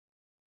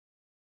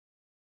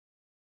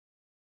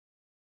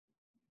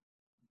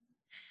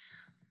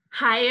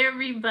Hi,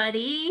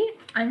 everybody.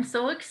 I'm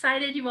so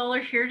excited you all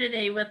are here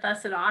today with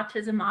us at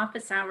Autism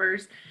Office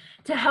Hours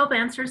to help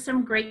answer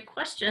some great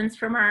questions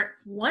from our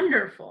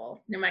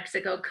wonderful New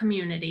Mexico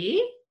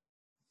community.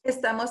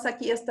 Estamos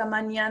aquí esta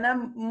mañana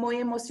muy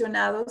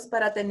emocionados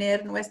para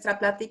tener nuestra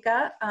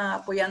plática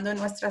apoyando a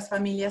nuestras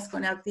familias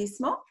con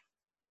autismo.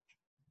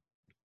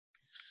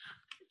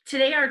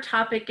 Today our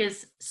topic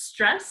is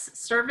stress,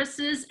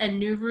 services, and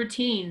new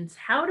routines.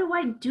 How do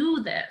I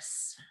do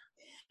this?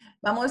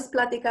 Vamos a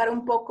platicar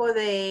un poco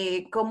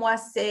de cómo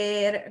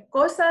hacer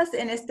cosas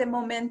en este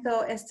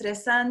momento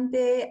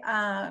estresante,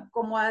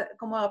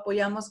 cómo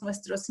apoyamos a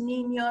nuestros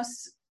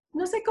niños.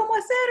 No sé cómo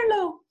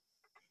hacerlo.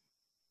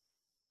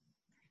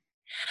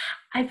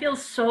 I feel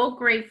so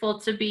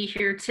grateful to be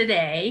here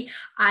today.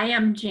 I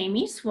am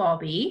Jayme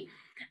Swalby.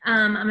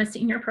 I'm a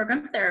senior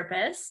program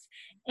therapist,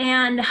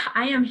 and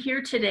I am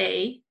here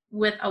today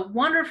with a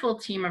wonderful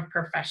team of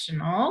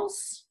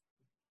professionals.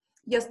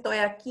 Yo estoy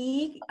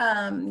aquí,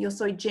 yo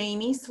soy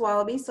Jayme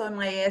Swalby, soy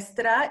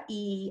maestra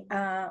y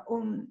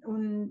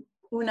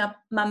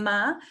una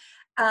mamá,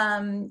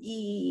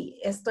 y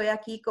estoy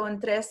aquí con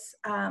tres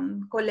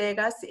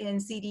colegas en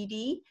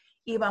CDD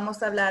y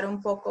vamos a hablar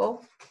un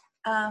poco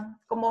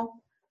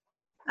como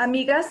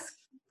amigas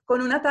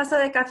con una taza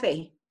de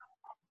café.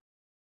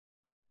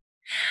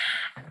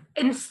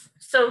 And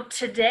so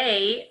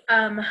today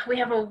we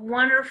have a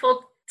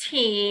wonderful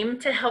team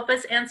to help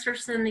us answer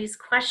some of these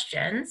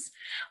questions.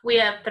 We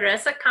have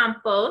Teresa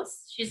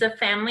Campos. She's a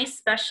family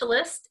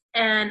specialist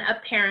and a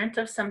parent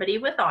of somebody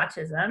with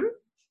autism.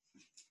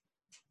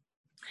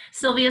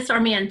 Sylvia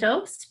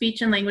Sarmiento,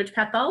 speech and language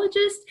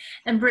pathologist,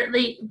 and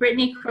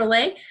Brittany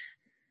Corllet,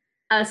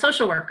 a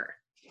social worker.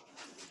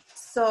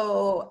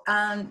 So,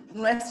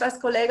 nuestras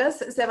colegas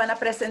se van a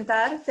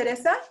presentar.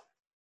 Teresa.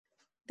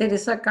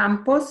 Teresa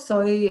Campos,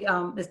 soy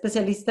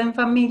especialista en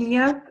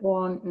familia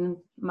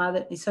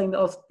y soy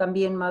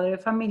también madre de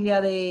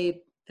familia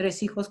de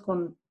 3 hijos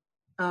con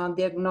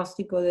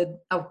diagnóstico de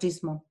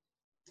autismo.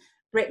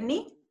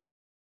 Brittany.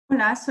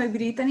 Hola, soy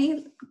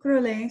Brittany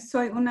Corllet,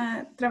 soy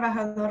una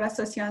trabajadora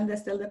social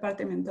desde el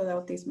Departamento de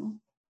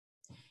Autismo.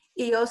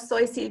 Y yo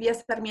soy Sylvia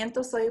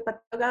Sarmiento, soy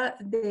patóloga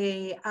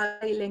de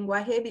habla y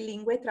lenguaje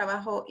bilingüe,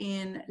 trabajo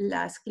en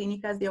las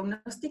clínicas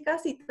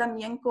diagnósticas y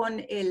también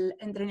con el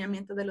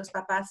entrenamiento de los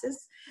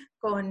papás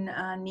con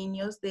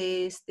niños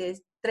de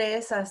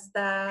 3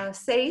 hasta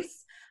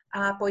 6,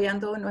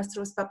 apoyando a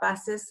nuestros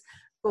papás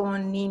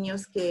con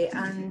niños que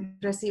han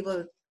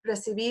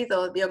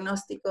recibido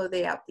diagnóstico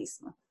de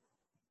autismo.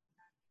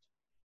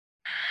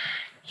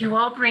 You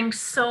all bring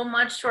so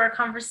much to our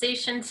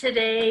conversation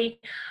today.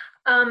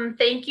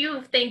 Thank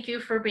you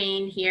for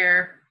being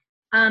here.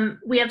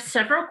 We have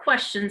several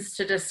questions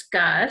to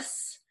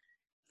discuss.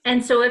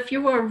 And so if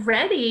you are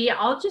ready,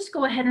 I'll just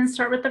go ahead and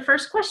start with the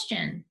first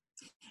question.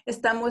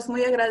 Estamos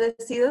muy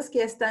agradecidos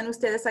que están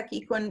ustedes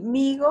aquí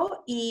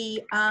conmigo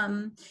y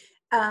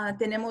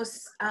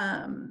tenemos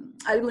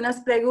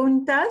algunas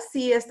preguntas.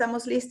 Si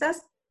estamos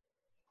listas,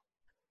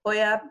 voy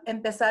a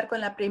empezar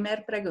con la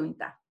primera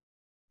pregunta.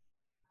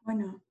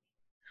 Bueno.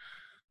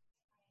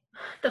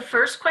 The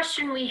first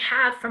question we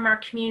have from our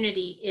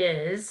community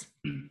is,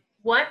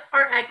 what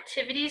are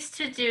activities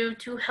to do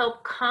to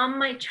help calm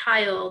my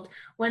child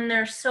when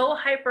they're so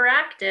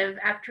hyperactive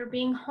after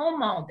being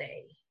home all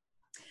day?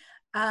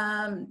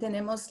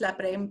 Tenemos la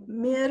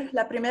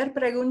primera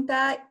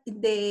pregunta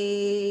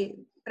de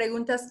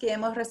preguntas que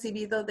hemos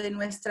recibido de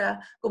nuestra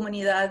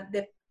comunidad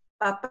de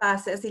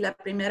papás. Y la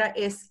primera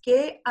es,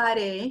 ¿qué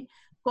haré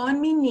con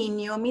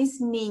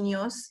mis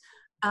niños,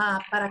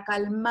 para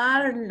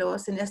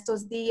calmarlos en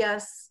estos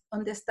días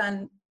donde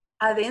están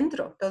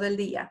adentro todo el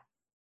día?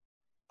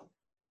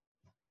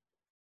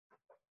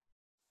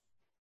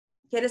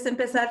 ¿Quieres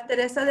empezar,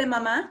 Teresa, de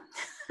mamá?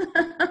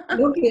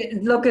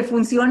 Lo que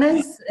funciona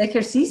es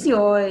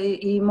ejercicio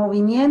y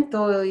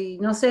movimiento y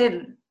no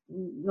sé,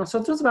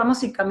 nosotros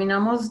vamos y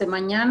caminamos de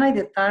mañana y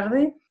de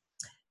tarde,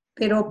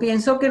 pero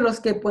pienso que los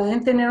que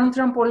pueden tener un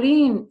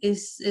trampolín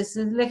es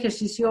el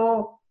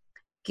ejercicio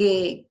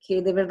que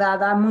de verdad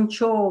da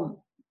mucho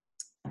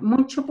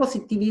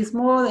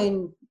positivismo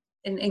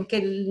en que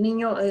el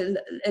niño,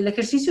 el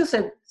ejercicio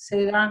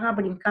se haga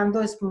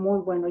brincando es muy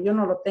bueno. Yo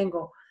no lo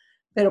tengo,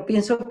 pero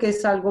pienso que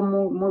es algo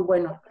muy, muy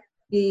bueno.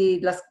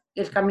 Y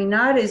el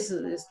caminar es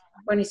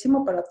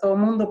buenísimo para todo el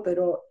mundo,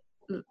 pero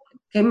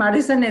quemar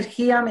esa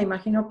energía me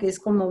imagino que es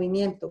con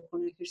movimiento,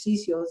 con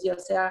ejercicios, ya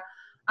sea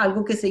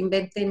algo que se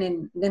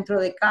inventen dentro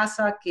de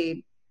casa,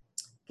 que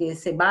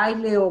se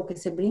baile o que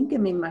se brinque,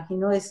 me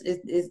imagino es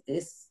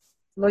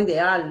lo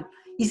ideal.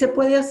 Y se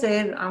puede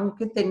hacer,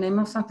 aunque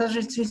tenemos tantas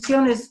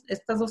restricciones,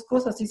 estas dos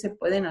cosas sí se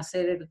pueden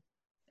hacer,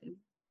 el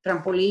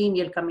trampolín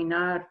y el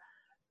caminar,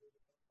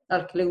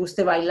 al que le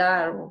guste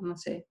bailar o no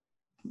sé,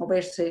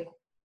 moverse.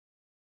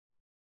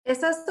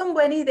 Esas son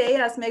buenas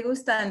ideas, me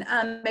gustan.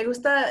 Me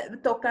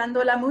gusta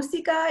tocando la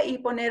música y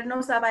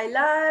ponernos a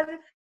bailar.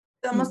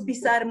 Podemos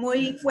pisar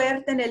muy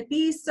fuerte en el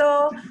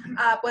piso,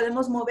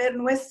 podemos mover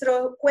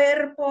nuestro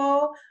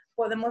cuerpo,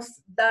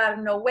 podemos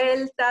darnos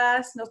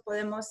vueltas, nos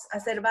podemos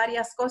hacer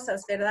varias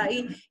cosas, ¿verdad?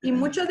 Y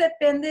mucho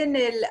depende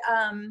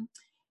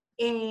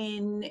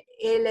en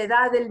la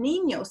edad del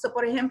niño. So,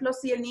 por ejemplo,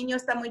 si el niño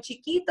está muy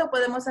chiquito,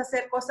 podemos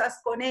hacer cosas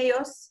con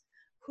ellos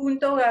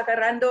juntos,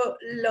 agarrando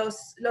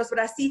los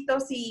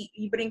bracitos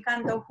y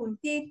brincando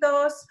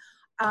juntitos.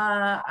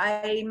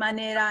 Hay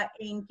manera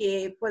en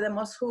que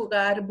podemos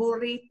jugar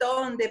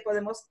burrito, donde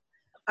podemos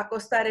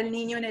acostar el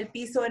niño en el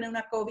piso en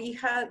una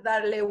cobija,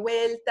 darle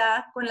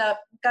vuelta con la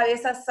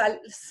cabeza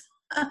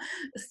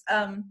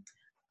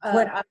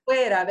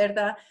afuera,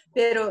 ¿verdad?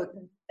 Pero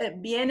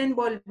bien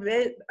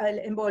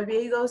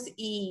envolvidos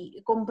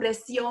y con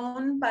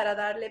presión para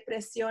darle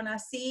presión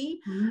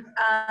así.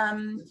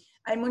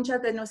 Hay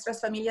muchas de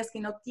nuestras familias que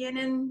no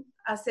tienen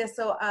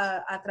acceso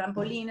a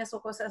trampolines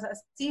o cosas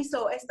así.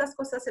 So, estas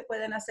cosas se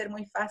pueden hacer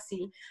muy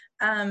fácil.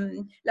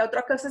 La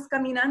otra cosa es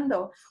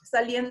caminando,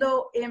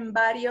 saliendo en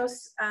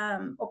varias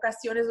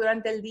ocasiones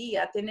durante el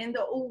día,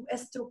 teniendo una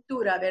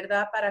estructura,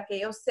 ¿verdad? Para que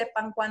ellos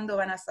sepan cuándo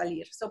van a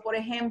salir. So, por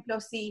ejemplo,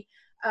 si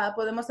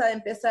podemos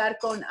empezar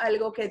con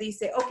algo que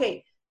dice, ok,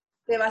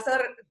 te vas a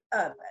dar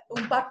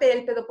un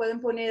papel, pero pueden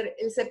poner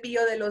el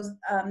cepillo de los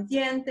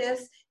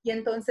dientes y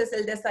entonces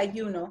el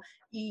desayuno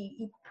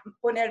y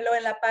ponerlo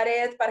en la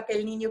pared para que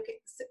el niño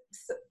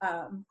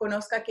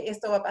conozca que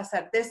esto va a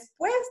pasar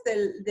después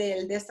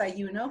del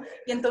desayuno.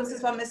 Y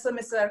entonces vamos a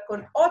mezclar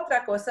con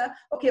otra cosa.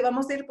 Ok,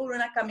 vamos a ir por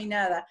una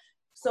caminada.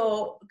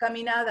 So,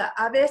 caminada.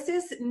 A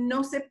veces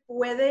no se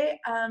puede,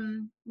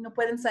 no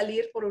pueden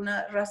salir por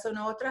una razón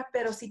u otra,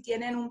 pero si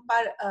tienen un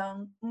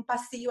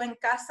pasillo en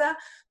casa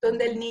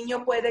donde el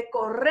niño puede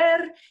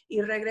correr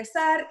y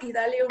regresar y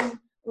darle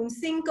un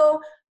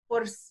 5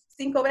 por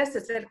 5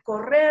 veces,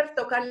 correr,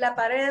 tocar la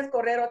pared,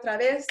 correr otra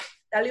vez,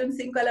 darle un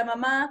 5 a la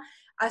mamá,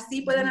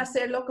 así pueden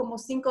hacerlo como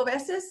 5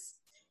 veces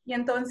y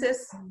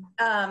entonces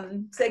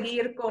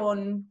seguir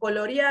con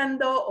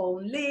coloreando o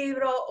un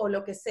libro o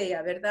lo que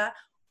sea, ¿verdad?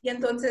 Y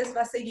entonces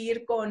va a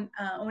seguir con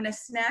un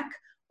snack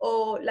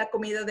o la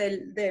comida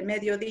de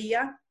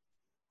mediodía.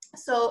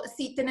 So,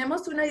 si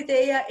tenemos una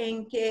idea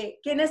en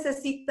qué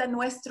necesita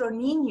nuestro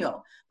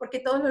niño, porque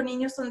todos los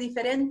niños son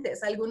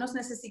diferentes, algunos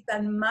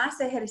necesitan más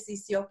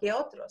ejercicio que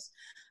otros.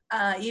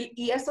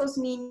 Y esos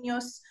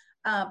niños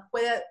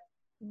pueden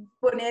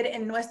poner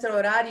en nuestro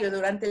horario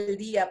durante el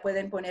día,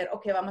 pueden poner,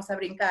 ok, vamos a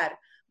brincar,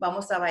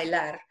 vamos a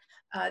bailar,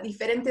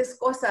 diferentes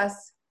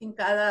cosas en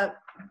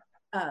cada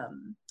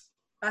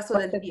paso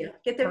del día.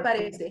 ¿Qué te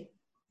parece?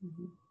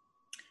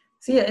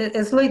 Sí,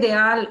 es lo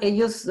ideal.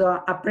 Ellos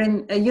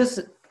aprenden,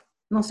 ellos,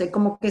 no sé,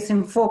 como que se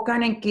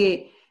enfocan en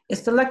que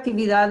esto es la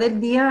actividad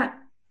del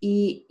día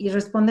y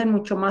responden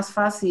mucho más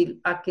fácil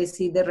a que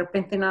si de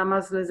repente nada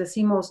más les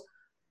decimos,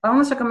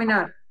 vamos a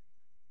caminar.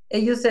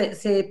 Ellos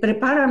se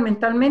preparan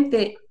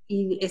mentalmente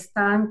y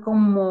están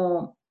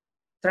como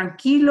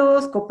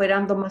tranquilos,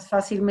 cooperando más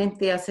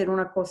fácilmente a hacer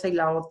una cosa y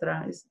la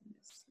otra.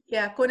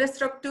 Con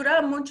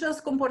estructura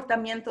muchos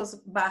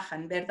comportamientos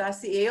bajan, ¿verdad?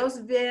 Si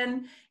ellos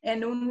ven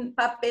en un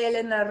papel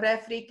en la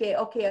refri que,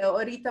 ok,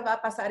 ahorita va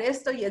a pasar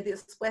esto y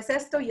después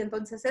esto y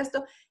entonces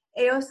esto,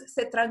 ellos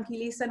se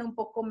tranquilizan un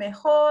poco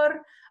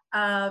mejor.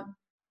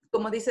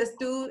 Como dices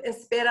tú,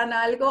 esperan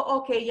algo,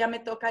 ok, ya me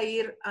toca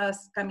ir a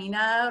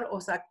caminar o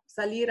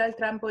salir al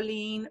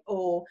trampolín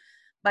o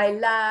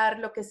bailar,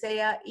 lo que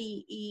sea,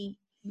 y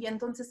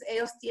entonces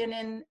ellos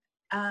tienen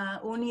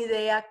una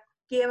idea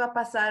qué va a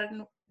pasar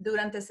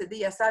durante ese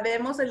día.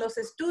 Sabemos en los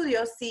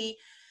estudios si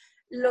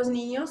los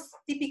niños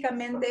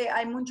típicamente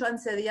hay mucha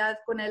ansiedad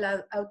con el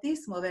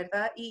autismo,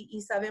 ¿verdad? Y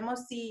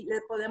sabemos si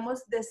le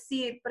podemos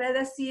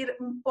predecir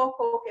un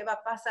poco qué va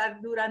a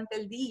pasar durante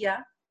el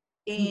día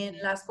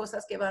en las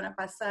cosas que van a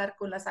pasar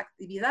con las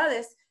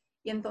actividades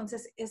y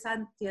entonces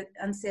esa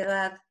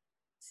ansiedad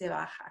se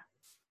baja.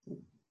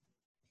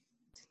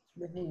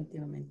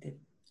 Definitivamente.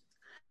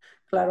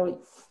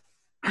 Claro.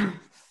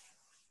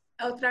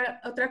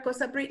 ¿Otra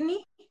cosa,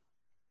 Brittany?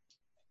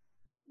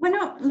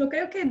 Bueno, lo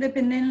creo que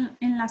depende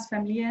en las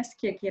familias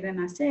que quieren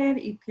hacer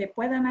y que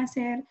puedan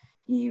hacer,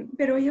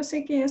 pero yo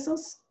sé que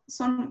esos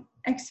son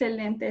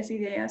excelentes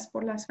ideas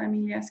por las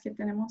familias que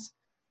tenemos.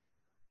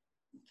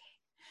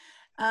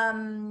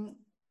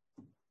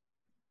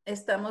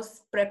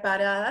 Estamos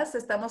preparadas,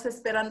 estamos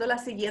esperando la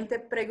siguiente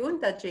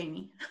pregunta,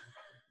 Jayme.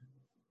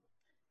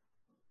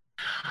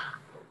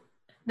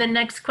 The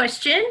next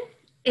question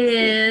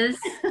is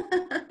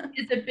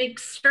a big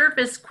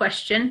service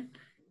question.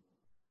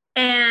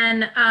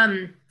 And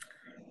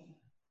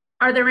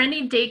are there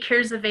any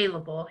daycares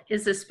available?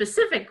 Is a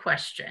specific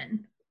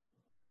question.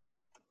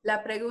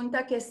 La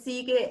pregunta que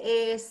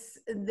sigue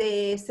es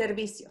de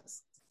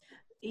servicios.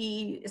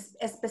 Y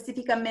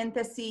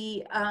específicamente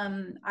si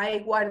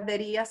hay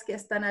guarderías que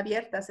están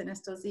abiertas en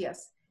estos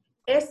días.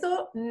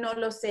 Eso no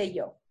lo sé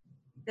yo.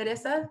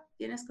 Teresa,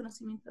 ¿tienes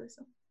conocimiento de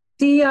eso?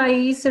 Sí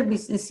hay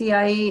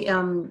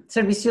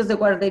servicios de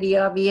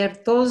guardería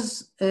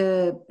abiertos,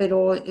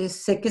 pero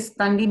sé que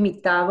están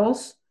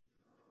limitados.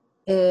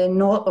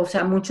 No, o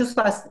sea, muchos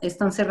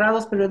están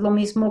cerrados, pero es lo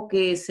mismo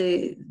que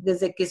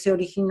desde que se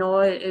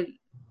originó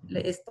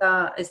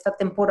esta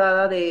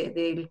temporada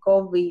del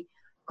COVID,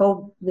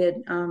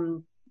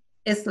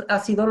 ha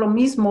sido lo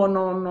mismo,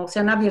 no se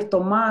han abierto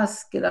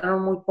más,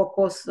 quedaron muy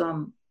pocos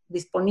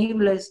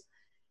disponibles.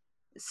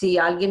 Si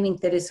a alguien le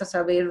interesa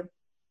saber,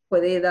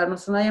 puede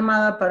darnos una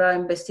llamada para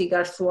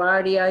investigar su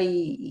área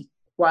y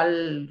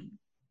cuál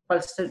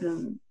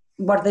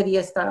guardería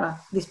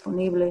está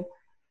disponible.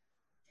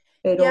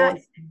 Pero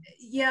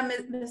Ya me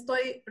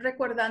estoy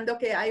recordando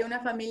que hay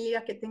una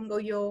familia que tengo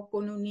yo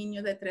con un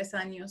niño de 3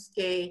 años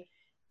que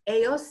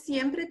ellos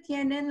siempre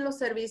tienen los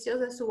servicios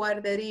de su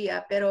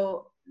guardería,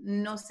 pero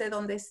no sé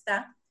dónde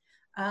está.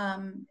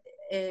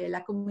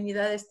 La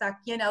comunidad está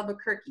aquí en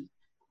Albuquerque,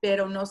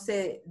 pero no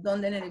sé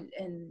dónde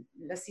en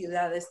la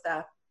ciudad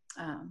está.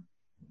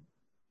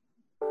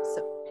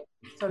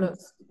 Solo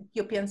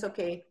yo pienso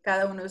que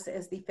cada uno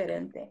es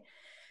diferente.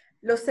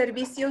 Los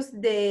servicios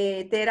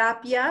de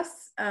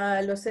terapias,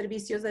 los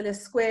servicios de la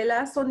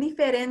escuela son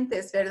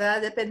diferentes,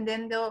 ¿verdad?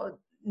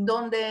 Dependiendo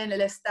dónde en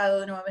el estado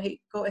de Nuevo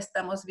México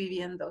estamos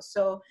viviendo.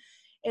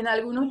 En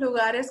algunos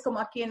lugares, como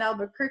aquí en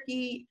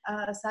Albuquerque,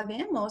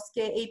 sabemos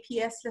que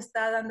APS le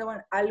está dando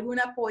algún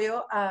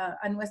apoyo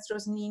a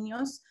nuestros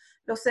niños.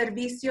 Los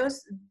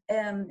servicios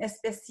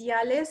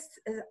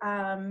especiales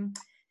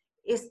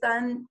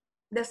están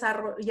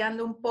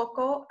desarrollando un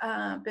poco,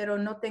 pero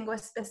no tengo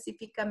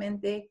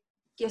específicamente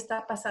qué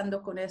está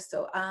pasando con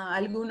esto.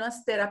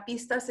 Algunos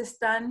terapistas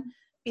están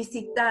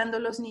visitando a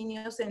los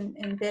niños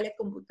en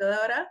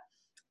telecomputadora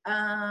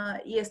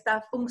y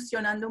está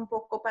funcionando un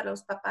poco para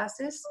los papás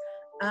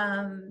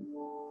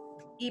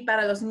y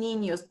para los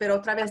niños, pero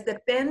otra vez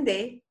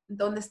depende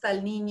dónde está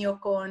el niño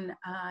con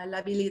la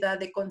habilidad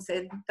de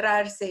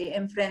concentrarse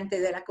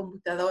enfrente de la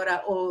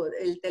computadora o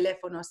el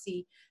teléfono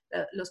si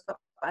los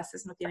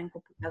papás no tienen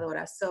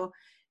computadora.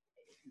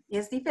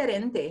 Es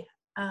diferente.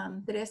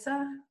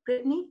 Teresa,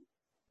 Brittany.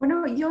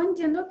 Bueno, yo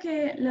entiendo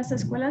que las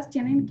escuelas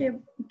tienen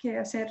que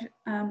hacer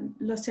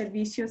los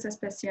servicios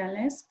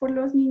especiales por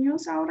los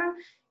niños ahora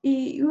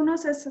y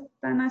unos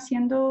están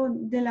haciendo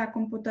de la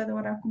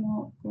computadora,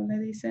 como le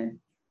dice,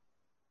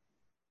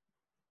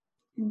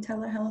 en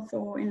telehealth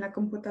o en la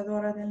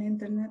computadora del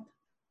internet.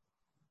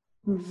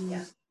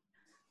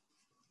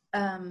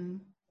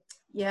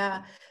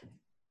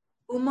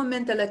 Un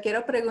momento, le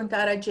quiero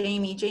preguntar a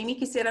Jayme. Jayme,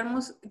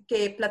 quisiéramos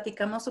que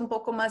platicamos un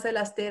poco más de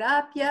las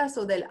terapias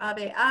o del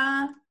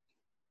ABA.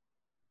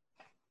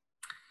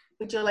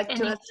 Would you like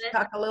to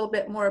talk a little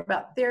bit more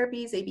about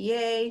therapies,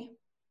 ABA?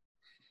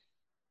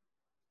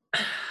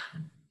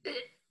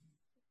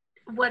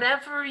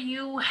 Whatever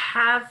you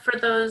have for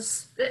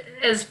those,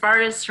 as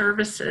far as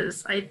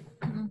services,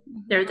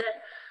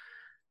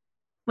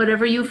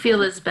 whatever you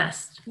feel is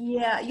best.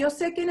 Yeah, yo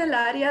sé que en el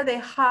área de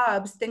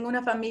hubs, tengo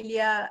una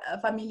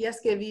familias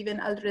que viven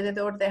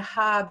alrededor de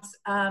hubs.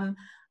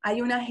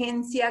 Hay una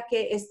agencia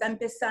que está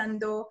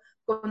empezando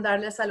con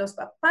darles a los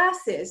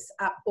papás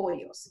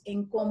apoyos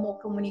en cómo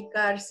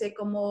comunicarse,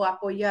 cómo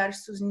apoyar a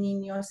sus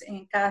niños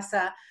en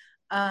casa,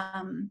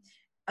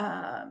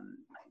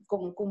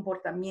 con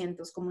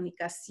comportamientos,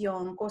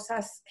 comunicación,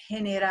 cosas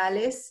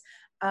generales.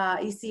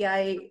 Y si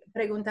hay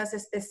preguntas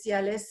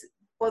especiales,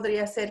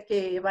 podría ser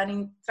que van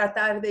a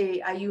tratar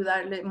de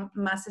ayudarle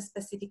más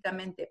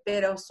específicamente,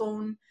 pero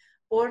son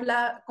por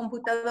la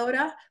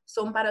computadora,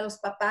 son para los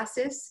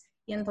papás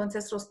y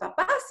entonces los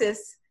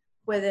papás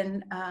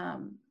pueden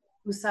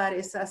usar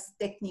esas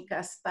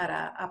técnicas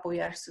para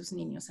apoyar a sus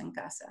niños en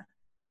casa.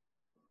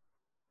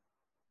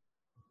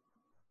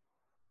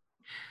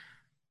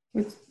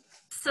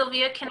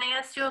 Sylvia, can I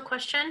ask you a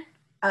question?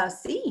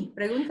 Sí,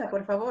 pregunta,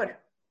 por favor.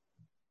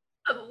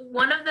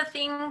 One of the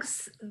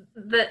things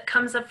that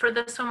comes up for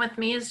this one with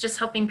me is just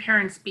helping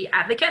parents be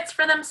advocates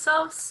for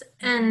themselves.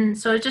 And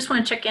so I just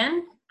want to check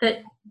in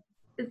that,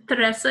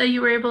 Teresa,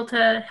 you were able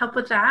to help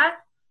with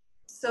that?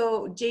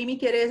 So, Jayme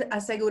quiere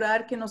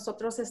asegurar que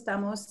nosotros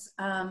estamos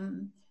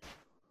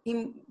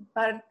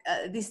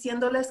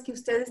diciéndoles que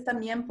ustedes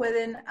también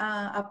pueden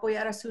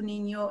apoyar a su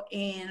niño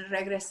en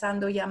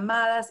regresando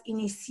llamadas,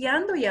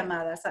 iniciando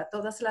llamadas a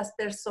todas las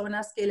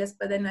personas que les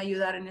pueden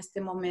ayudar en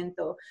este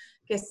momento,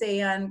 que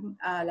sean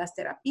las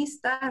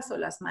terapistas o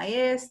las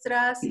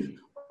maestras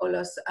o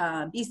los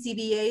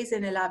BCBAs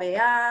en el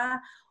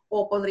ABA,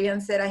 o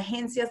podrían ser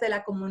agencias de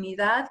la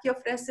comunidad que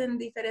ofrecen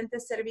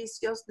diferentes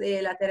servicios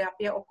de la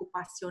terapia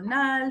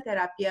ocupacional,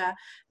 terapia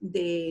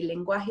de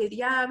lenguaje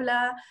de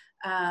habla.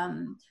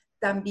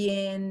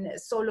 También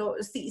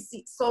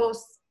si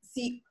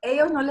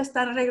ellos no le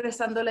están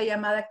regresando la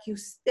llamada, que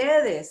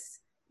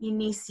ustedes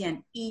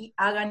inicien y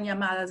hagan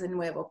llamadas de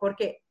nuevo,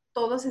 porque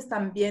todos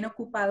están bien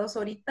ocupados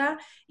ahorita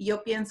y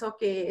yo pienso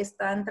que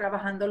están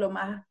trabajando lo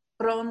más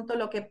pronto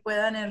lo que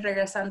puedan en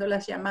regresando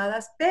las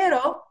llamadas,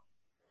 pero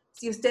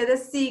si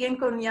ustedes siguen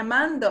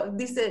llamando,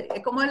 dice,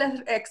 ¿cómo es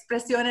la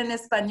expresión en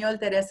español,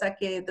 Teresa?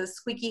 Que the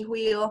squeaky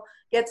wheel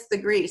gets the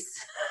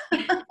grease.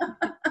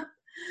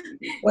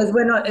 Pues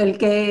bueno, el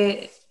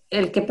que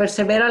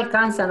persevera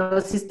alcanza,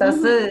 ¿no? Si estás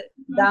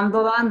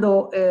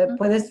dando,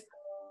 puedes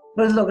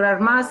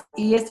lograr más.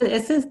 Y este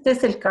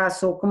es el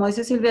caso. Como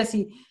dice Sylvia,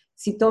 si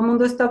si todo el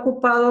mundo está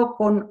ocupado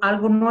con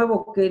algo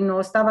nuevo que no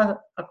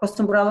estaba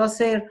acostumbrado a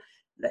hacer,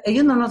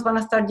 ellos no nos van a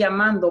estar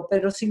llamando,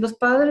 pero si los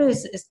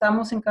padres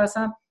estamos en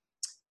casa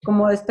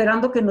como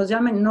esperando que nos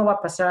llamen, no va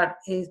a pasar.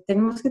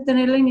 Tenemos que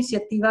tener la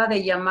iniciativa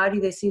de llamar y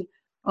decir,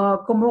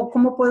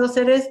 ¿cómo puedo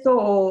hacer esto?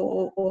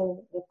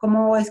 O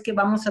 ¿cómo es que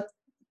vamos a,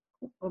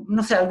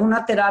 no sé,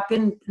 alguna terapia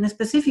en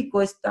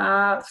específico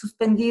está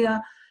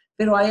suspendida,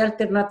 pero hay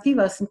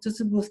alternativas?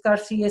 Entonces buscar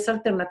si esa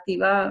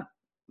alternativa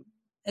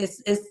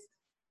es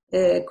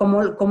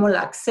como el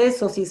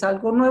acceso, si es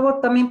algo nuevo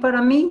también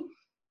para mí,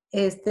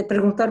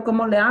 preguntar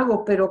cómo le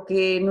hago, pero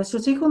que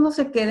nuestros hijos no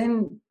se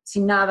queden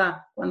sin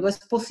nada cuando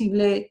es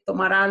posible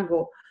tomar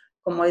algo,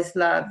 como es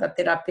la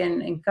terapia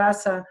en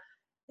casa.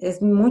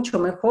 Es mucho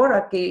mejor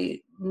a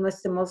que no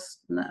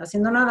estemos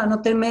haciendo nada,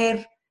 no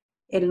temer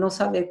el no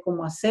saber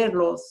cómo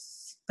hacerlo.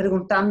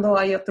 Preguntando,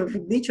 hay otro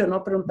dicho,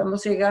 ¿no? Preguntando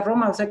si llega a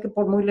Roma, o sea que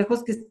por muy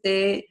lejos que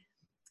esté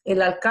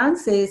el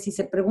alcance, si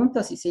se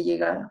pregunta si se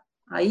llega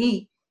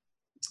ahí.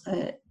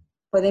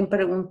 Pueden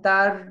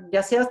preguntar,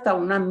 ya sea hasta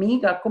una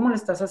amiga, ¿cómo lo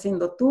estás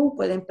haciendo tú?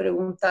 Pueden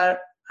preguntar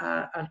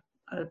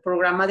al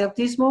programa de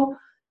autismo,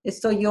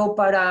 estoy yo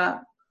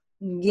para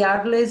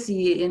guiarles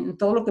y en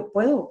todo lo que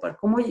puedo, para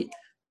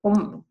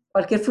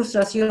cualquier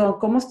frustración,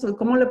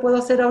 ¿cómo le puedo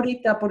hacer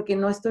ahorita? Porque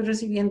no estoy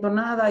recibiendo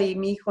nada y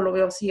mi hijo lo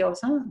veo así, o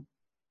sea,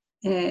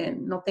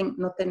 no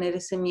tener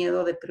ese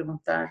miedo de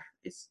preguntar.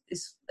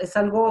 Es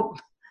algo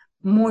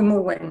muy, muy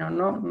bueno,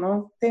 ¿no?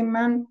 No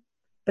teman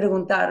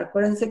preguntar.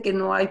 Acuérdense que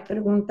no hay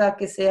pregunta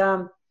que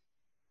sea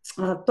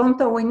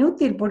tonta o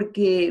inútil,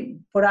 porque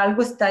por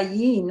algo está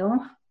allí,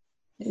 ¿no?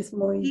 Es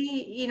muy...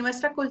 Y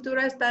nuestra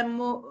cultura está,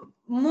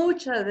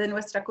 mucha de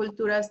nuestra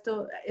cultura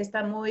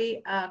está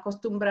muy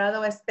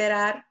acostumbrado a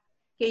esperar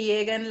que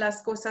lleguen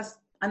las cosas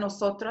a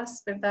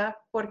nosotras, ¿verdad?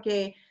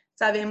 Porque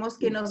sabemos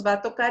que nos va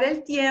a tocar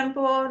el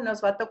tiempo,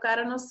 nos va a tocar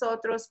a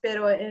nosotros,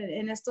 pero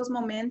en estos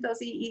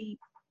momentos, y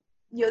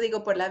yo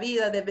digo por la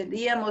vida,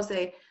 deberíamos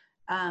de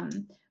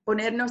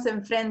ponernos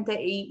enfrente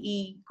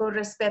y con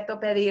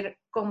respeto pedir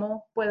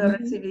cómo puedo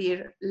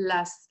recibir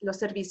los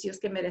servicios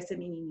que merece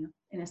mi niño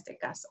en este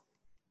caso.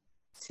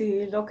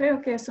 Sí, yo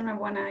creo que es una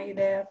buena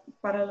idea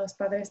para los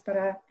padres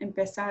para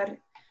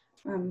empezar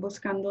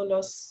buscando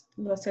los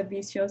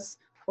servicios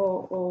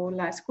o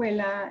la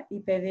escuela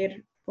y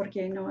pedir por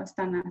qué no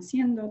están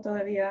haciendo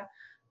todavía.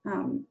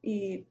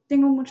 Y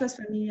tengo muchas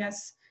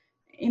familias,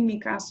 en mi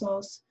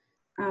caso,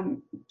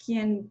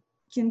 quien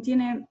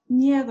tiene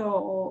miedo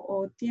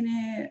o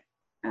tiene,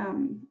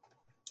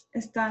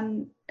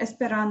 están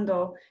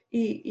esperando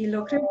y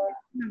lo creo que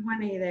es una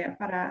buena idea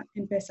para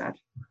empezar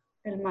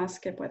el más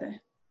que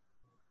puede.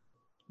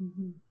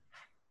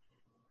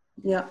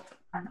 Yeah.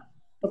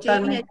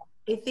 Jayme,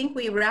 I think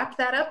we wrapped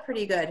that up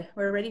pretty good.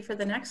 We're ready for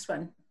the next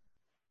one.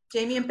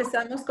 Jayme,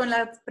 empezamos con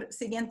la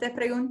siguiente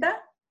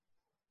pregunta.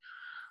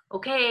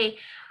 Okay,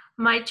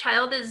 my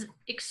child is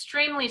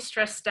extremely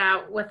stressed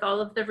out with all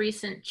of the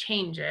recent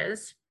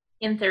changes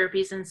in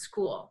therapies in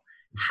school.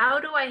 How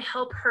do I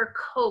help her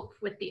cope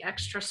with the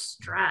extra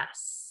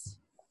stress?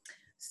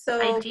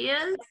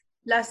 Ideas?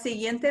 La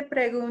siguiente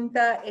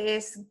pregunta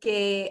es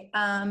que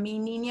mi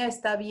niña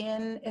está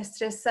bien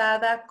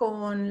estresada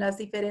con las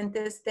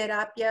diferentes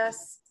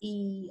terapias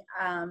y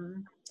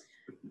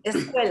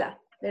escuela,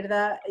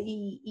 ¿verdad?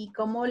 Y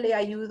cómo le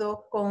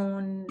ayudo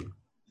con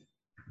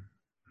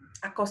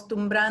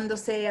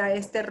acostumbrándose a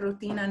esta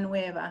rutina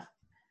nueva.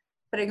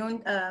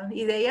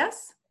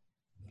 ¿Ideas?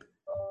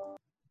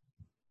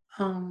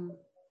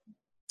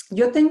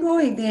 Yo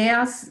tengo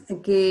ideas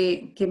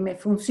que me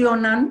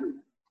funcionan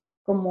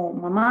como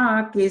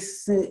mamá, que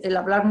es el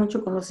hablar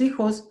mucho con los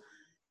hijos.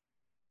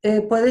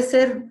 Puede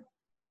ser,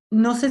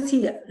 no sé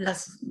si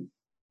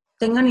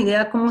tengan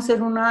idea cómo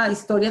hacer una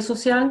historia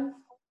social,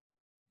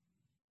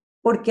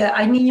 porque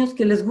hay niños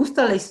que les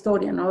gusta la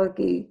historia, ¿no?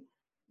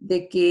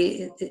 De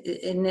que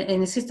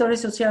en esa historia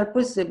social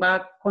pues se va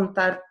a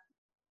contar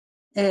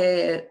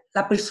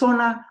la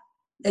persona,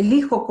 el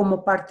hijo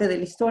como parte de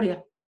la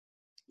historia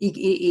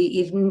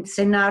y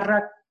se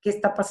narra qué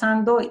está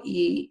pasando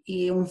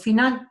y un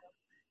final.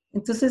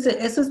 Entonces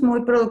eso es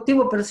muy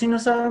productivo, pero si no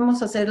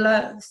sabemos hacer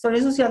la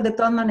historia social, de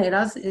todas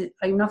maneras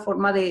hay una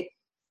forma de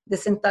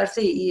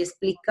sentarse y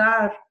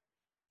explicar.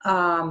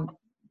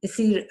 Es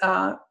decir,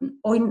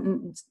 hoy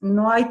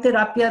no hay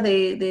terapia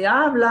de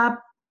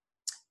habla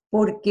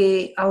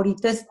porque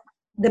ahorita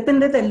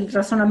depende del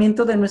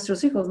razonamiento de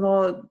nuestros hijos,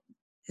 ¿no?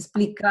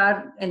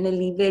 Explicar en el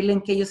nivel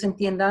en que ellos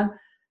entiendan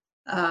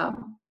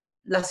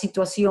la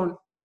situación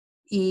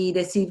y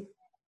decir,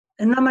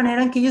 en una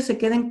manera en que ellos se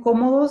queden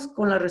cómodos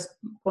con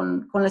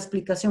la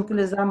explicación que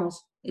les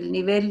damos. El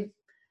nivel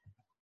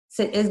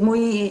es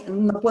muy,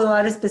 no puedo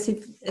dar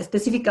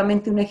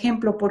específicamente un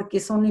ejemplo porque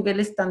son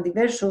niveles tan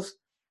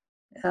diversos.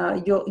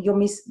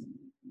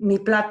 Mi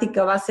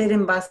plática va a ser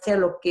en base a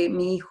lo que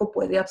mi hijo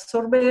puede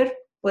absorber,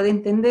 puede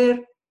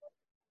entender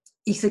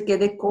y se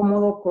quede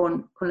cómodo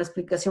con la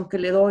explicación que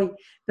le doy.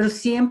 Pero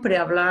siempre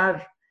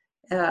hablar.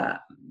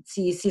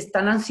 Si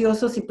están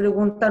ansiosos y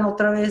preguntan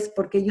otra vez,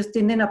 porque ellos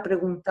tienden a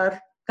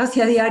preguntar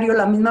casi a diario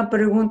la misma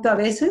pregunta a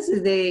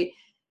veces de,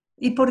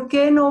 ¿y por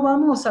qué no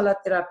vamos a la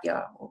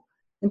terapia?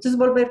 Entonces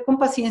volver con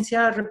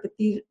paciencia a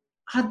repetir,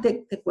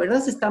 ¿te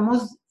acuerdas?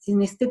 Estamos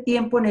en este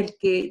tiempo en el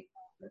que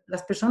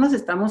las personas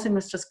estamos en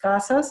nuestras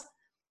casas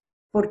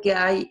porque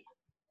hay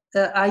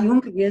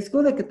un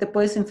riesgo de que te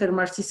puedes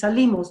enfermar si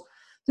salimos.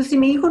 Entonces, si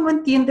mi hijo no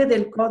entiende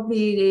del COVID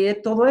y de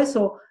todo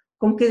eso,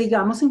 con que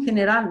digamos en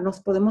general,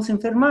 nos podemos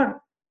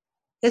enfermar.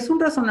 Es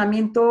un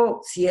razonamiento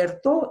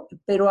cierto,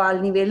 pero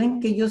al nivel en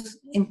que ellos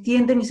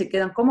entienden y se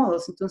quedan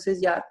cómodos. Entonces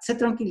ya se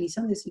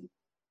tranquilizan decir,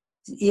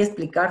 y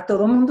explicar,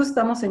 todo el mundo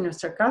estamos en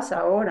nuestra casa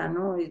ahora,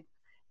 ¿no?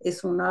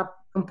 Es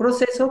un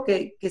proceso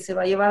que se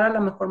va a llevar a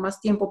lo mejor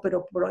más tiempo,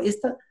 pero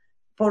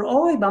por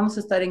hoy vamos a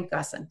estar en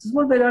casa. Entonces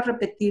volver a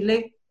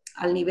repetirle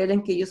al nivel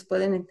en que ellos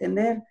pueden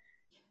entender.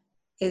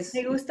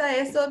 Me gusta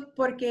eso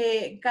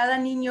porque cada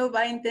niño va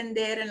a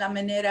entender en la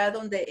manera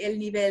donde el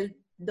nivel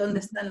donde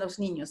están los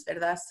niños,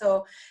 ¿verdad?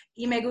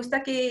 Y me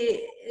gusta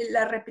que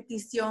la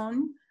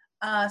repetición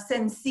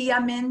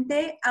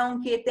sencillamente,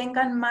 aunque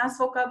tengan más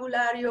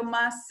vocabulario,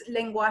 más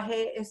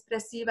lenguaje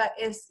expresiva,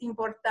 es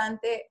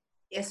importante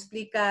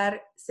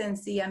explicar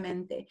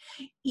sencillamente.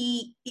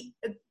 Y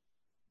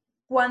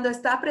cuando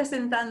está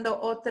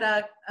presentando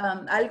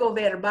algo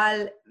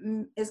verbal,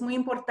 es muy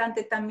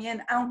importante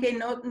también, aunque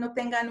no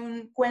tengan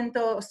un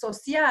cuento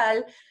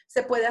social,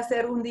 se puede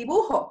hacer un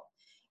dibujo.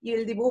 Y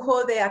el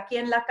dibujo de aquí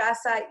en la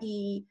casa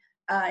y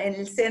en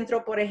el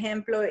centro, por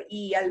ejemplo,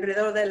 y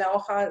alrededor de la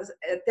hoja,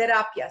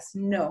 terapias,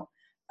 no.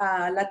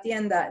 La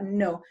tienda,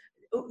 no.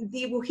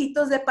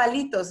 Dibujitos de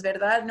palitos,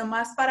 ¿verdad?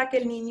 Nomás para que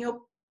el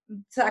niño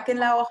saquen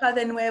la hoja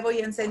de nuevo y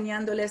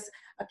enseñándoles,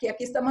 aquí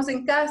estamos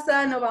en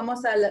casa, no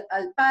vamos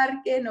al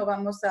parque, no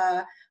vamos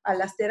a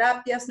las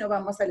terapias, no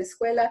vamos a la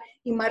escuela,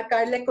 y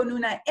marcarle con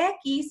una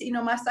X y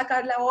nomás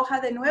sacar la hoja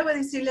de nuevo y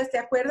decirles, ¿te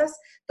acuerdas?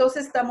 Todos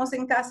estamos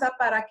en casa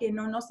para que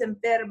no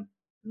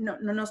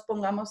nos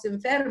pongamos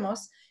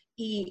enfermos,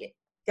 y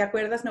 ¿te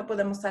acuerdas? No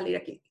podemos salir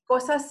aquí.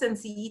 Cosas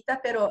sencillitas,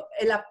 pero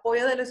el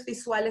apoyo de los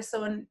visuales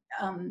son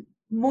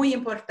muy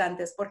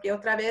importantes, porque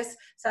otra vez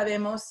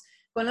sabemos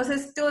con los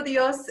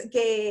estudios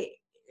que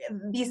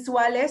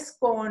visuales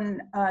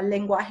con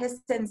lenguaje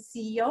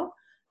sencillo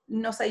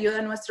nos ayuda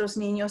a nuestros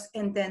niños a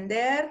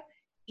entender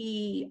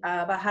y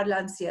a bajar la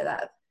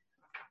ansiedad.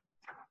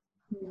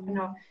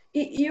 Bueno,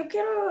 y yo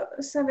quiero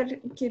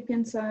saber qué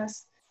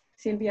piensas,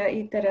 Sylvia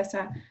y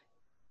Teresa.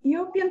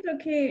 Yo pienso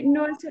que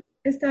no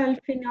está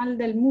al final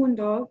del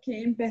mundo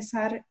que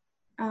empezar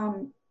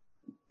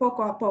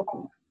poco a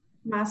poco,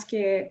 más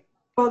que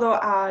todo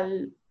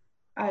al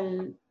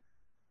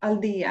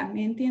día,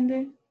 ¿me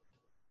entiende?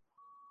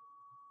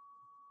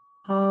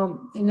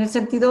 En el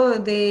sentido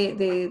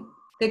de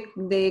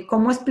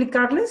cómo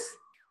explicarles.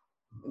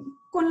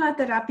 Con la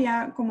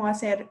terapia, cómo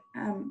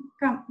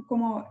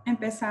cómo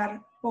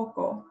empezar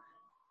poco,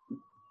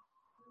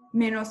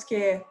 menos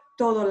que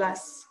todas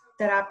las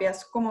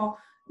terapias, como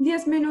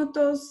 10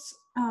 minutos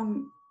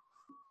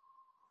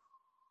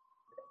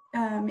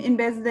en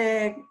vez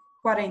de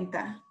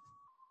 40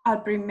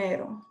 al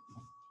primero.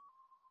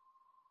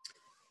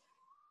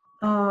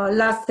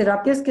 Las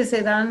terapias que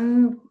se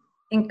dan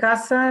en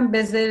casa en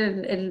vez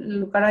del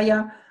lugar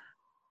allá.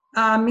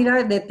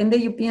 Mira,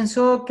 depende, yo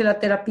pienso que la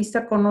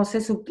terapista conoce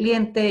a su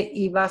cliente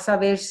y va a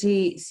saber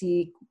si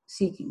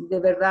de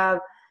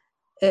verdad,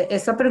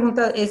 esa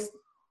pregunta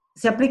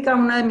se aplica a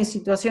una de mis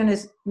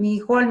situaciones. Mi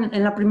hijo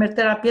en la primera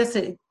terapia,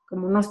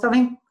 como no estaba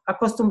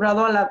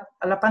acostumbrado a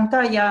la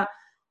pantalla,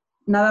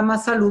 nada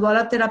más saludó a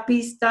la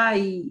terapista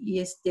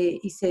y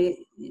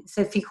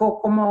se fijó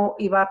cómo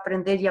iba a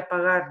aprender y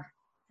apagar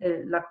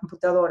la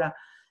computadora.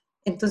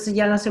 Entonces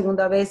ya la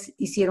segunda vez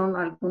hicieron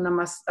alguna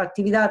más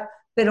actividad,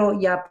 pero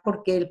ya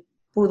porque él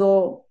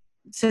pudo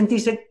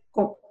sentirse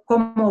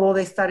cómodo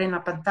de estar en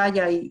la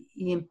pantalla y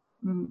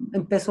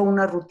empezó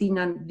una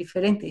rutina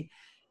diferente.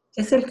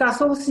 Es el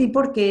caso, sí,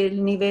 porque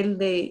el nivel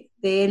de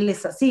él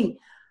es así.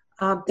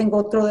 Tengo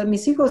otro de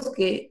mis hijos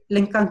que le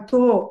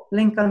encantó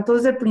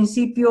desde el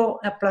principio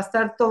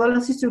aplastar todas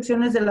las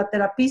instrucciones de la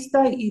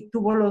terapista y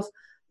tuvo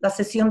la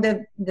sesión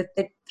de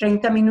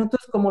 30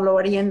 minutos como lo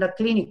haría en la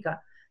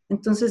clínica.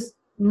 Entonces,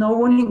 no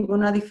hubo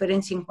ninguna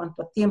diferencia en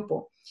cuanto a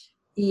tiempo.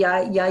 Y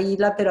ahí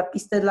la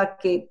terapista es la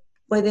que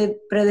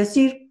puede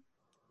predecir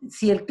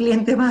si el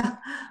cliente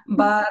va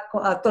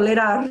a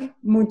tolerar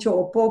mucho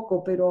o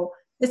poco, pero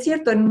es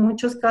cierto, en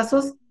muchos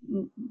casos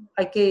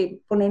hay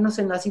que ponernos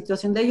en la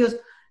situación de ellos.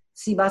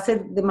 Si va a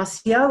ser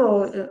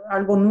demasiado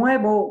algo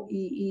nuevo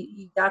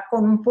y ya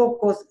con un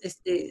poco,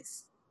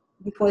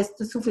 dijo,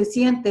 esto es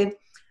suficiente,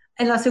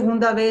 en la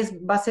segunda vez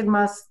va a ser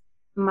más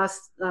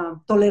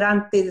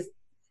tolerante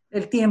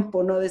el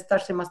tiempo, ¿no? De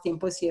estarse más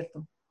tiempo, es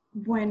cierto.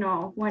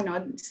 Bueno,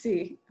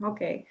 sí,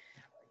 ok.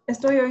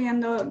 Estoy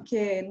oyendo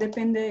que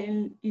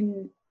depende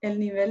el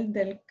nivel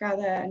de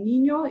cada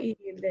niño y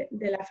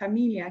de la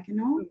familia,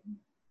 ¿no?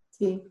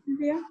 Sí.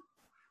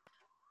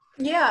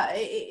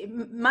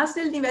 Más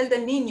del nivel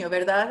del niño,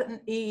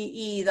 ¿verdad?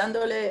 Y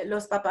dándole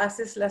los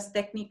papás las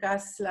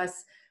técnicas,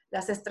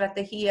 las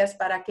estrategias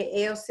para que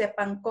ellos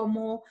sepan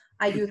cómo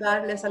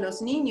ayudarles a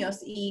los niños.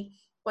 Y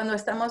cuando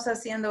estamos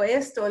haciendo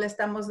esto, le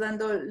estamos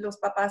dando a los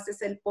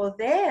papás el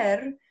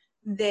poder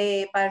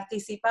de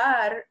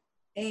participar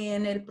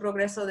en el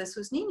progreso de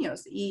sus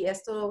niños. Y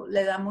esto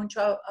le da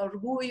mucho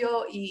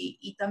orgullo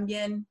y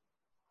también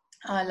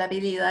la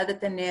habilidad de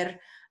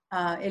tener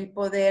el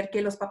poder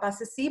que los papás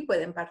sí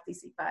pueden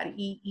participar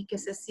y que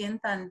se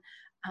sientan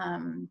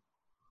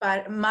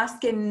más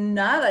que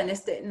nada en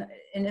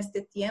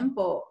este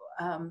tiempo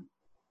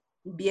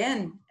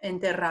bien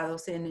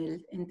enterrados en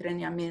el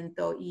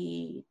entrenamiento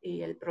y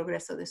el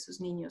progreso de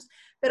sus niños.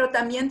 Pero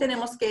también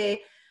tenemos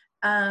que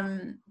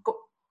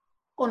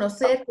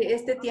conocer que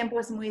este tiempo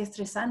es muy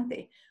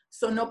estresante.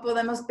 No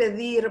podemos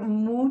pedir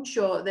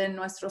mucho de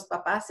nuestros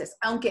papás,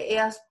 aunque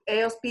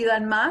ellos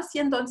pidan más, y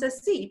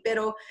entonces sí,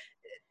 pero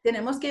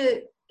tenemos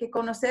que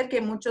conocer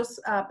que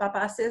muchos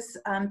papás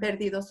han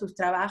perdido sus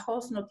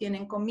trabajos, no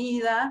tienen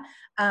comida,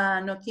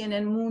 no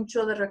tienen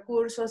mucho de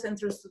recursos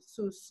entre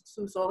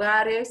sus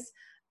hogares,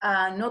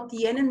 no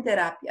tienen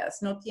terapias,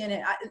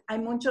 hay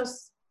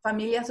muchas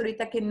familias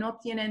ahorita que no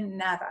tienen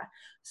nada.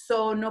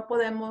 No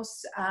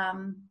podemos,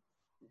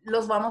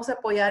 los vamos a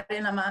apoyar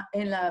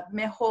en la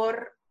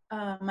mejor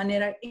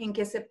manera en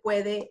que se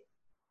puede,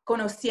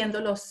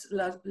 conociendo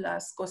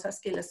las cosas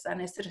que les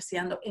están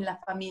estresando en la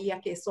familia,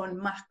 que son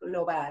más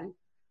global.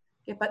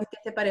 ¿Qué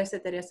te parece,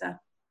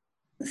 Teresa?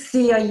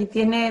 Sí, ahí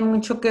tiene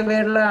mucho que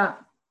ver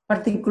la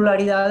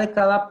particularidad de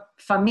cada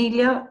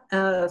familia,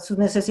 sus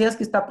necesidades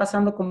que está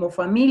pasando como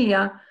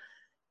familia,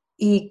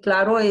 y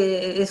claro,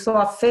 eso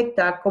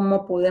afecta a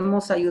cómo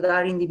podemos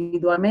ayudar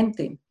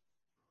individualmente.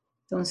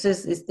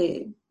 Entonces,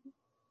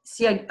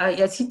 sí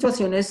hay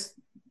situaciones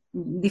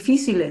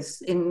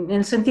difíciles, en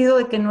el sentido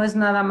de que no es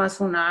nada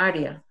más una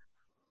área,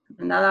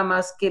 nada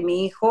más que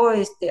mi hijo,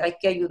 hay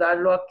que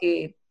ayudarlo a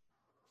que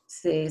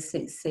se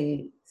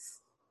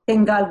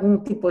tenga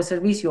algún tipo de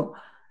servicio.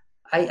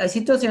 Hay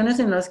situaciones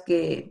en las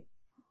que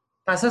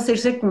pasa a ser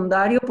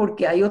secundario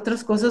porque hay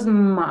otras cosas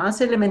más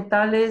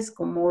elementales,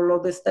 como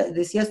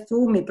decías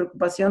tú, mi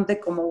preocupación de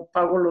cómo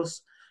pago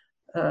los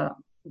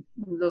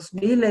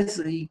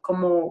biles y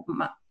cómo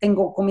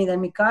tengo comida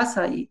en mi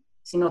casa y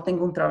si no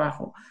tengo un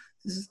trabajo.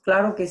 Entonces,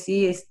 claro que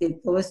sí,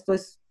 todo esto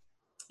es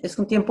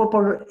un tiempo,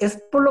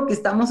 es por lo que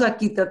estamos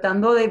aquí,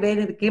 tratando de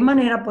ver de qué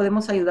manera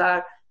podemos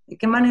ayudar, de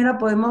qué manera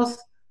podemos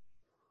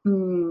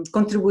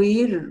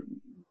contribuir,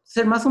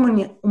 ser más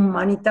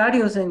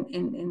humanitarios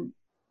en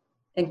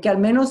que al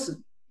menos,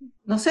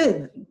 no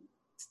sé,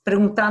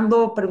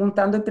 preguntando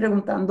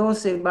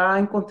se va a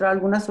encontrar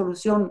alguna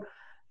solución,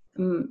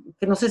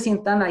 que no se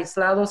sientan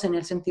aislados en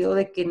el sentido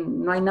de que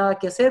no hay nada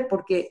que hacer,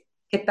 porque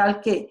qué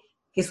tal que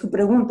su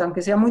pregunta,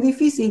 aunque sea muy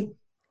difícil,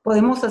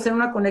 podemos hacer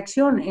una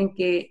conexión en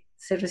que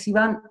se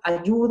reciban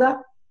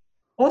ayuda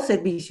o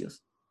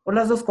servicios, o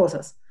las dos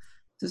cosas.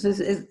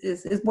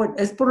 Entonces, bueno,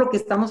 es por lo que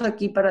estamos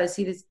aquí para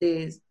decir,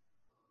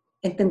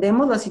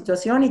 entendemos la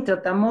situación y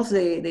tratamos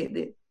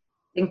de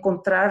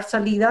encontrar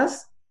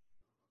salidas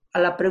a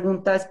la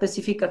pregunta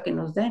específica que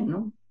nos den,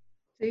 ¿no?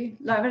 Sí,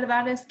 la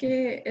verdad es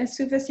que es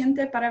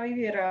suficiente para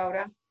vivir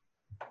ahora.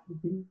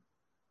 Uh-huh.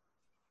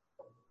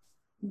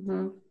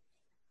 Uh-huh.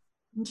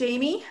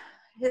 Jayme,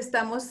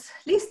 estamos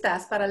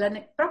listas para la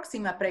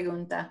próxima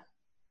pregunta.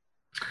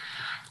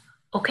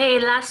 Okay,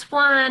 last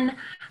one.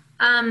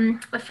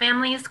 The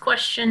family's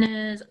question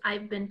is,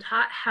 I've been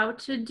taught how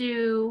to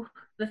do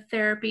the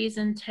therapies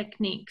and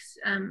techniques.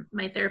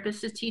 My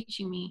therapist is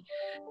teaching me,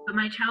 but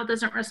my child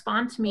doesn't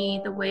respond to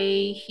me the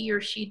way he or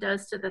she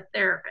does to the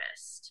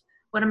therapist.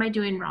 What am I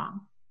doing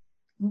wrong?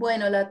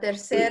 Bueno, la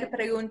tercera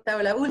pregunta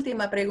o la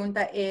última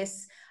pregunta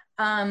es,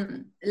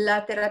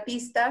 la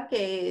terapista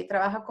que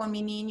trabaja con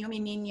mi niño, mi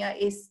niña,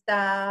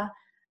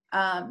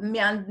 me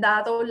han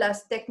dado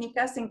las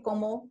técnicas en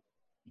cómo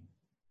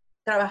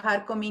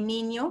trabajar con mi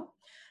niño,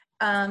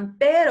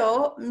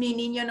 pero mi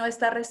niño no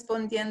está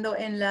respondiendo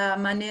en la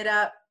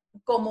manera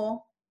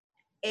como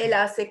él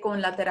hace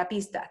con la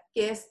terapista.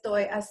 ¿Qué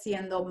estoy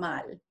haciendo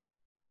mal?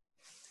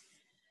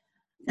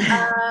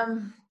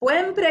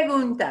 Buena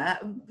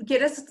pregunta.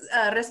 ¿Quieres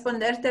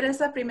responder,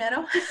 Teresa,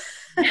 primero?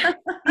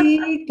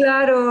 Sí,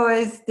 claro,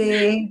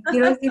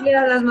 quiero decirle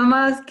a las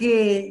mamás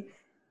que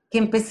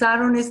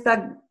empezaron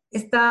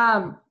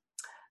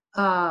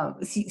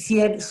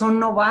si son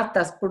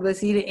novatas, por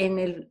decir, en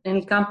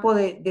el campo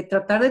de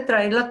tratar de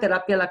traer la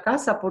terapia a la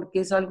casa,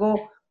 porque es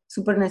algo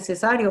súper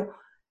necesario.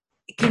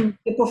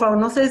 Que por favor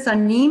no se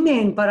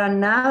desanimen para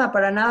nada,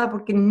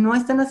 porque no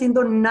están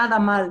haciendo nada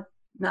mal,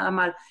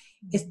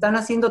 están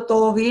haciendo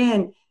todo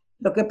bien.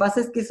 Lo que pasa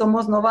es que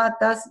somos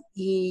novatas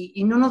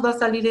y no nos va a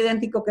salir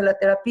idéntico que la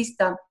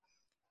terapista,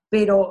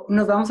 pero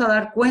nos vamos a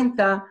dar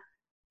cuenta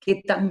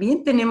que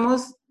también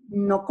tenemos,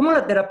 no como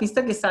la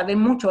terapista que sabe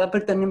mucho,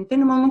 pero también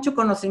tenemos mucho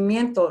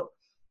conocimiento.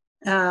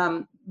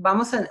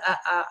 Vamos a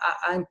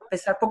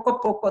empezar poco a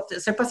poco a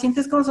ser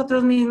pacientes con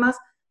nosotros mismas,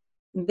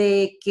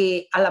 de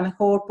que a lo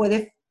mejor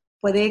puede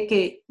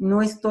que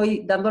no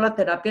estoy dando la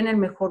terapia en el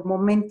mejor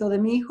momento de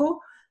mi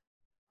hijo,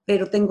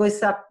 pero tengo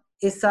esa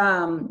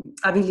esa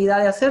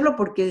habilidad de hacerlo,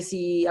 porque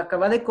si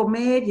acaba de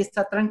comer y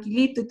está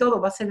tranquilito y todo,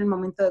 va a ser el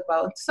momento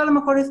adecuado. Entonces, a lo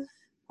mejor es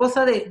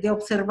cosa de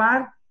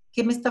observar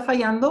qué me está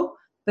fallando,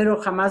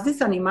 pero jamás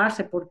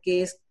desanimarse,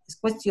 porque es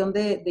cuestión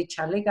de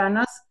echarle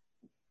ganas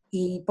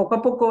y poco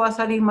a poco va a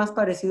salir más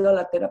parecido a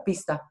la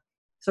terapista.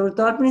 Sobre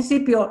todo al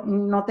principio,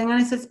 no tengan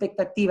esa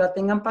expectativa,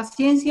 tengan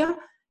paciencia,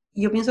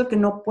 y yo pienso que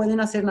no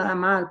pueden hacer nada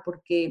mal,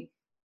 porque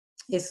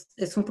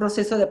es un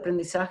proceso de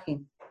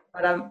aprendizaje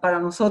para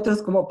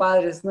nosotros como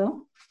padres,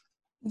 ¿no?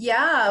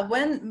 Ya,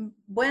 buen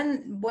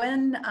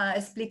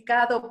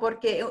explicado,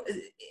 porque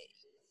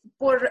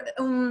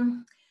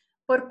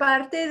por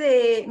parte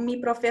de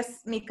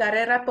mi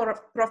carrera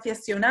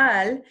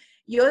profesional,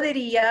 yo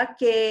diría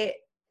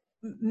que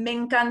me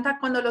encanta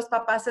cuando los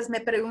papás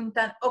me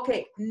preguntan, ok,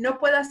 no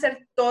puedo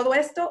hacer todo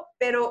esto,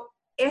 pero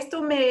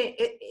esto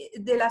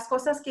de las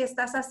cosas que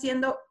estás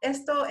haciendo,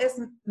 esto es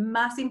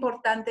más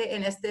importante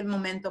en este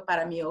momento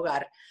para mi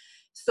hogar.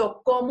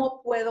 So,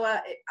 ¿cómo puedo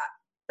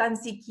tan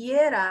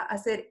siquiera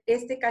hacer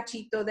este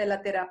cachito de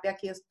la terapia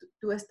que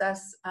tú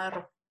estás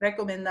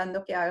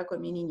recomendando que haga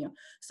con mi niño?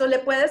 So, le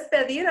puedes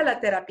pedir a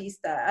la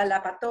terapista, a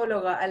la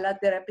patóloga, a la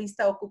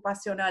terapista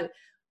ocupacional,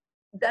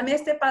 dame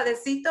este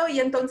padecito, y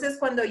entonces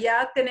cuando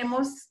ya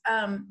tenemos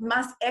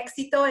más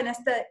éxito en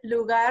este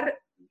lugar,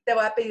 te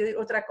voy a pedir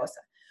otra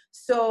cosa.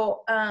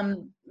 So,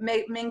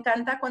 me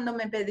encanta cuando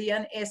me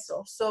pedían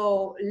eso.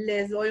 So,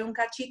 les doy un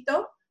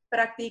cachito,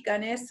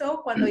 practican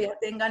eso. Cuando ya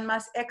tengan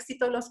más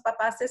éxito los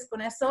papás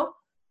con eso,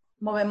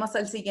 movemos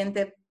al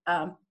siguiente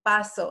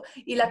paso.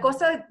 Y la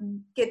cosa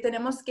que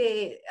tenemos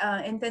que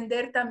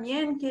entender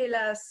también, que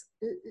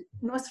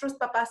nuestros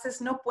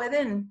papás no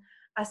pueden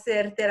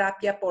hacer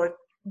terapia por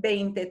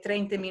 20,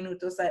 30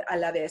 minutos a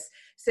la vez.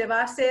 Se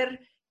va a hacer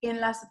en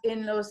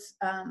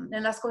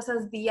las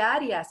cosas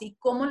diarias, y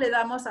cómo le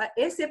damos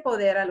ese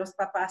poder a los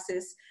papás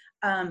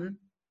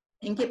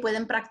en que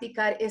pueden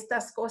practicar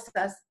estas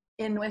cosas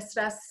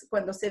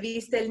cuando se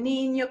viste el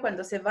niño,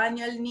 cuando se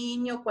baña el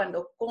niño,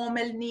 cuando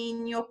come el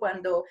niño,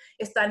 cuando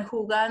están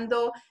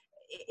jugando,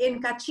 en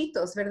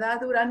cachitos,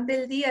 ¿verdad? Durante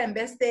el día, en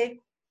vez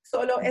de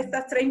solo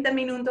estas 30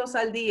 minutos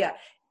al día.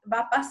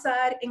 Va a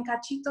pasar en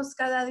cachitos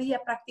cada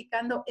día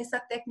practicando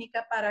esa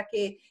técnica para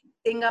que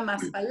tenga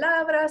más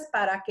palabras,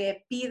 para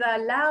que pida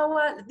el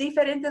agua,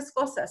 diferentes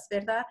cosas,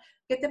 ¿verdad?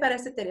 ¿Qué te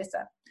parece,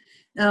 Teresa?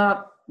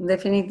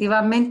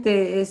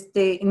 Definitivamente,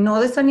 no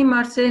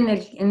desanimarse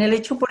en el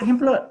hecho, por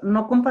ejemplo,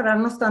 no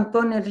compararnos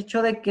tanto en el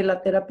hecho de que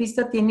la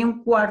terapista tiene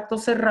un cuarto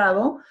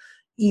cerrado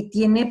y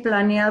tiene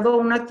planeado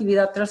una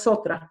actividad tras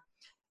otra.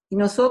 Y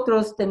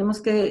nosotros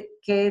tenemos que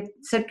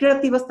ser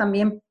creativas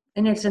también,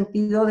 en el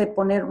sentido de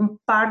poner un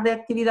par de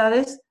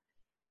actividades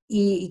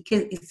y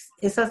que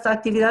esas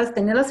actividades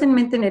tenerlas en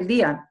mente en el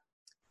día.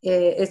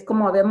 Es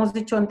como habíamos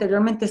dicho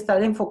anteriormente,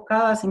 estar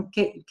enfocadas en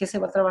qué se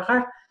va a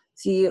trabajar.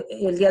 Si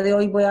el día de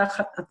hoy voy a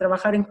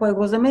trabajar en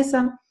juegos de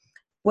mesa,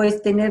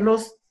 pues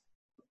tenerlos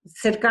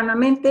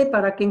cercanamente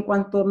para que en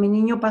cuanto mi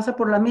niño pasa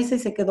por la mesa y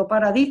se quedó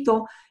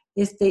paradito,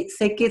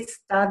 sé que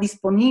está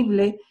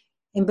disponible,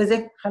 en vez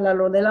de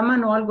jalarlo de la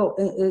mano o algo,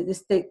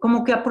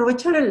 como que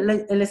aprovechar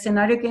el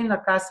escenario que hay en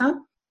la casa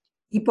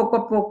y poco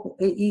a poco,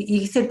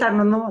 y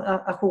sentarnos, ¿no?,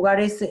 a jugar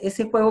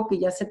ese juego que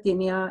ya se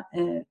tenía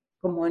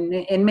como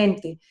en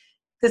mente.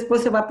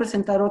 Después se va a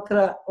presentar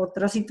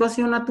otra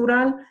situación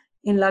natural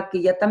en la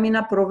que ya también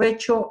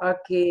aprovecho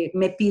a que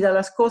me pida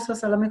las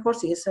cosas, a lo mejor,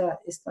 si esa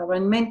estaba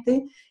en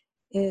mente,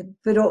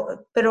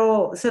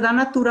 pero se da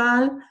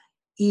natural.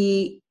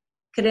 Y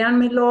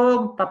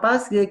créanmelo,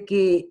 papás, de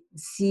que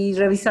si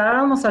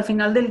revisáramos al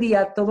final del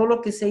día todo lo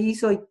que se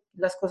hizo y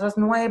las cosas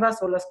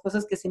nuevas o las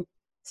cosas que se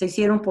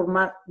hicieron por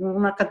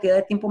una cantidad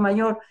de tiempo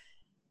mayor,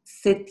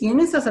 se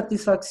tiene esa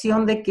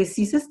satisfacción de que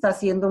sí se está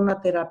haciendo una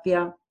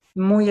terapia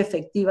muy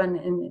efectiva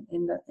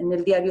en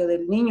el diario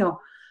del niño.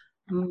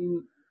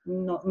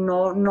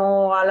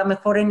 No a lo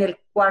mejor en el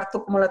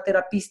cuarto como la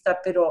terapista,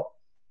 pero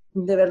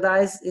de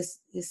verdad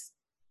es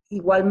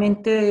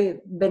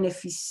igualmente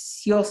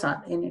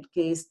beneficiosa en el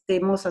que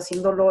estemos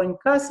haciéndolo en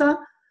casa,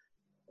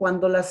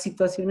 cuando las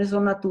situaciones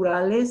son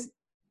naturales.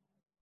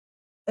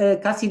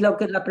 Casi lo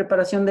que la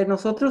preparación de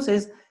nosotros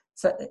es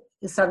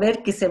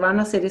saber que se van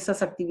a hacer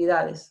esas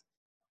actividades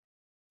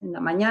en la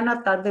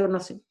mañana, tarde o no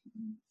sé,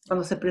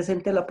 cuando se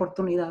presente la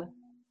oportunidad.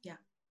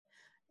 Ya,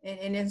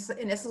 en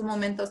esos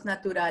momentos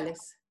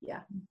naturales,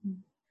 ya.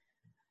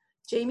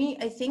 Jayme,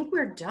 I think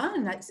we're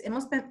done.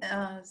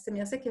 Se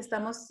me hace que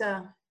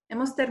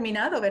hemos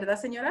terminado, ¿verdad,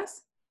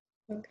 señoras?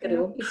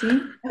 Creo que sí.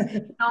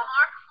 No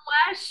more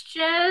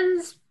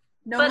questions.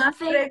 No más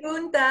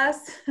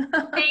preguntas.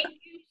 Thank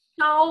you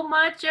so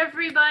much,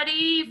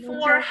 everybody,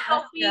 for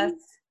helping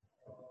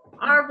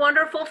our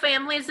wonderful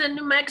families in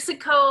New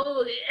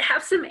Mexico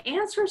have some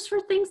answers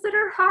for things that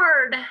are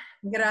hard.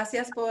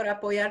 Gracias por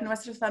apoyar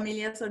nuestras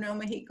familias en Nuevo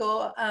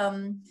México,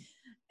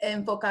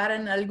 enfocar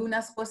en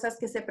algunas cosas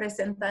que se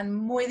presentan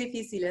muy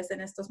difíciles en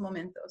estos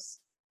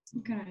momentos.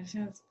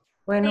 Gracias.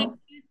 Bueno.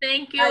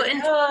 Thank you. Adiós.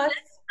 Until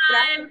next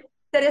time.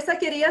 Teresa,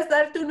 ¿querías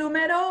dar tu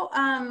número?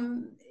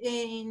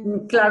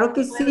 Claro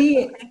que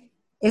sí.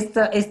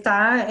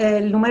 Está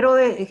el número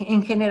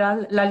en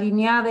general, la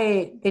línea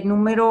de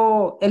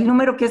número, el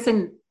número que es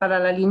para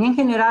la línea en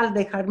general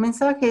dejar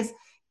mensajes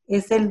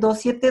es el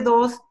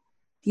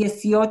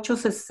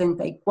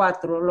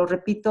 272-1864. Lo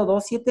repito,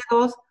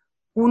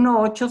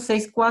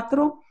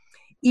 272-1864.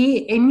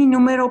 Y en mi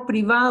número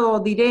privado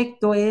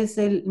directo es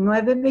el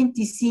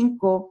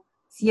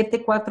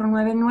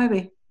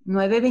 925-7499.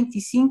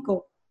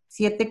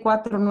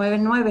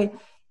 925-7499.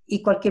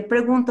 Y cualquier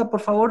pregunta,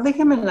 por favor,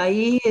 déjenmela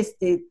ahí. Es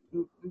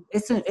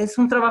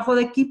un trabajo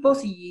de equipo.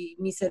 Si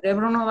mi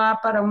cerebro no da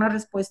para una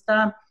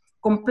respuesta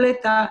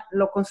completa,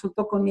 lo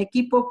consulto con mi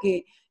equipo,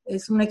 que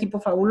es un equipo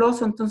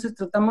fabuloso. Entonces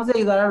tratamos de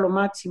ayudar a lo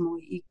máximo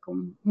y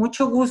con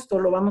mucho gusto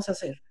lo vamos a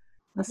hacer.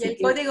 Así y el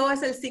código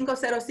es el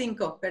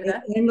 505,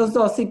 ¿verdad? En los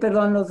dos, sí,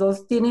 perdón, los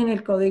dos tienen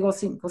el código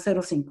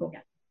 505.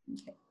 Okay.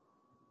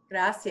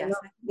 Gracias. No,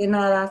 de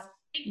nada.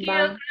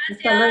 Bye.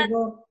 Hasta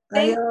luego.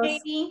 Adiós.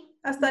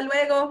 Hasta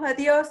luego.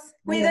 Adiós.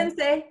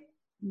 Cuídense.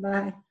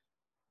 Bye.